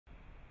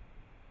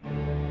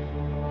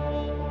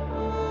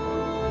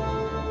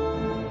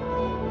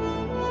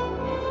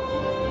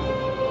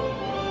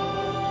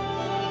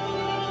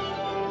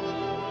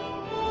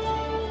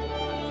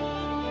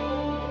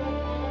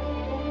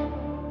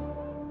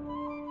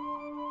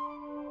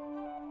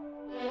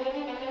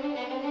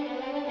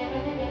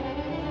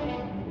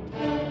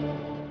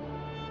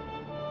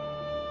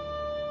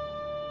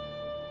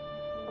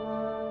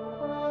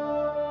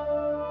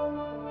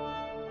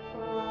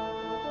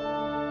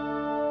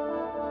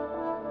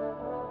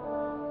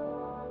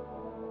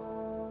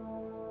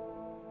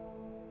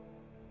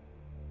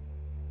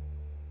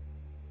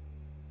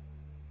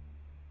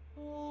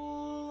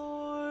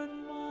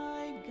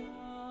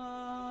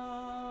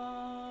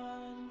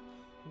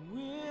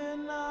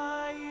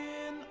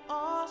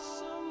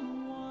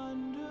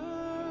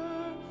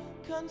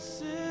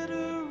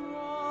consider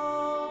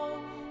all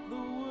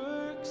the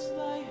works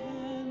thy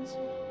hands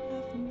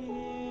have made.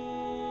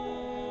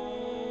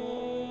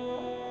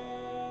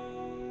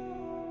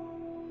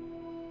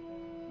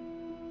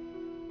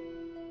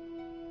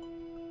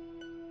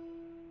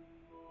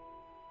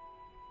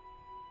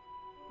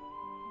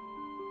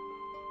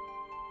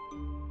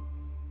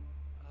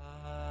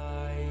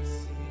 I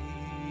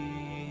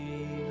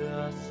see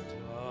the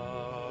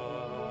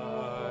stars,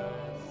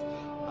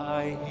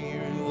 I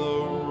hear the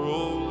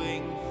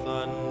rolling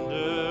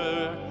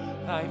thunder,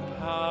 thy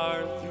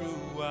power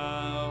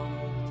throughout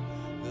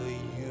the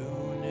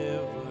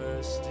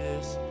universe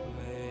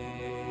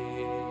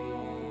display.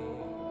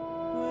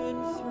 When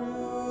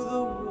through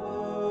the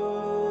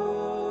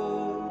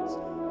woods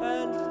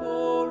and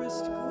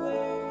forest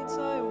glades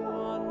I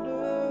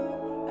wander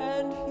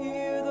and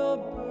hear the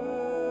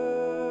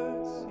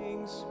birds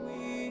sing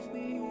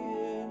sweetly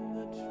in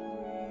the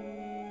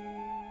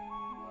tree.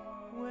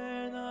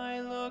 When I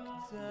look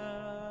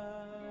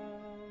down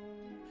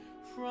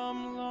from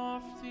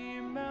lofty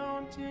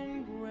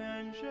mountain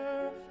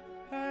grandeur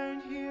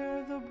and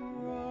hear the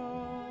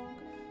brook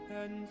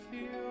and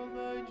feel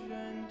the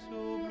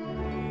gentle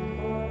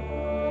breeze.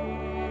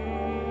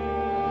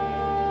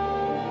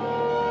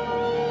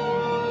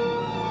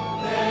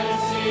 Then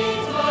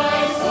sings my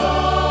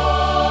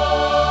soul,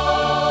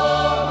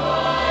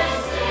 my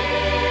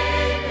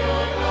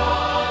Savior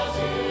God,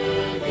 to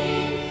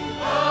thee.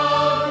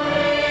 How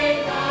great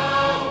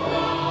thou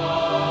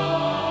art!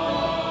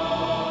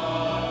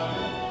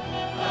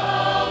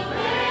 How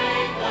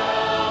great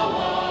thou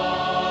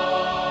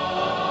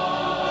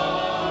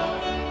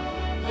art!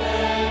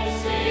 Then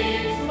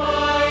sings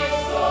my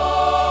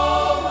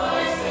soul,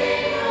 my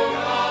Savior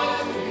God,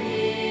 to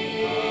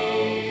thee.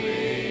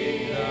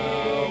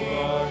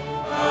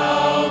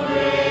 How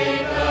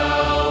great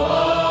thou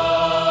art!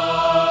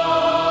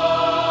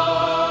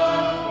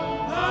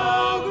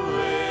 How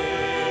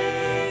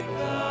great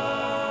thou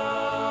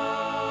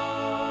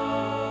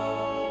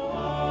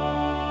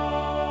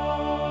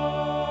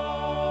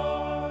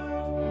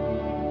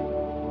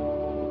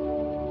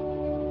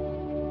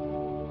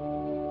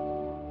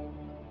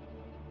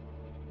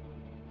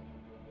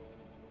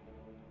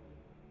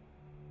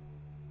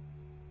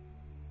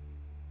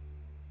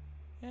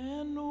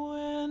And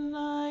when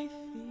I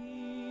think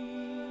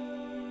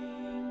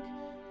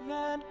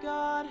that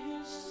God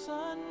his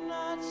Son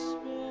not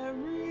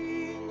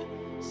sparing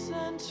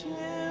sent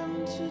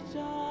him to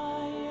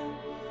die,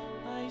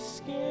 I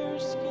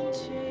scarce can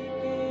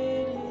take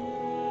it in.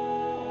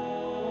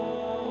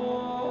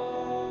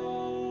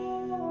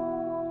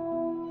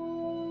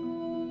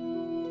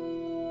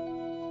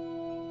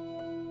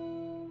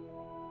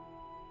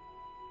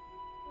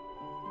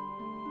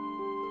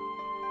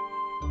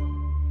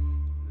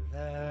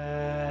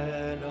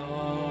 That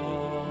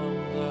on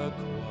the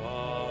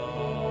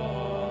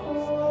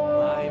cross,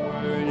 my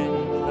burden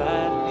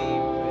gladly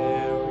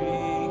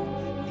bearing,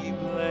 he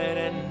bled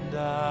and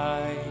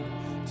died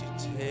to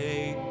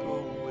take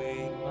away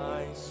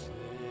my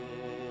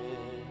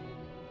sin.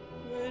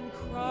 When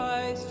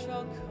Christ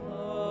shall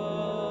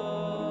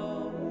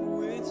come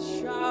with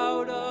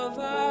shout of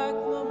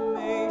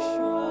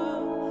acclamation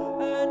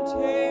and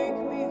take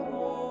me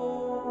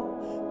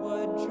home,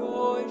 what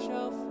joy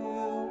shall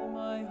fill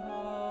my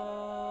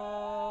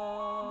heart.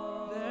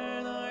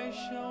 Then I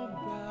shall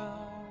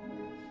bow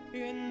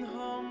in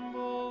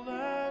humble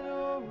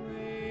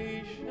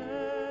adoration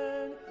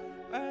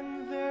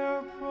and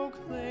there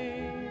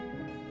proclaim,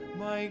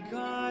 my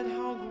God,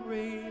 how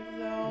great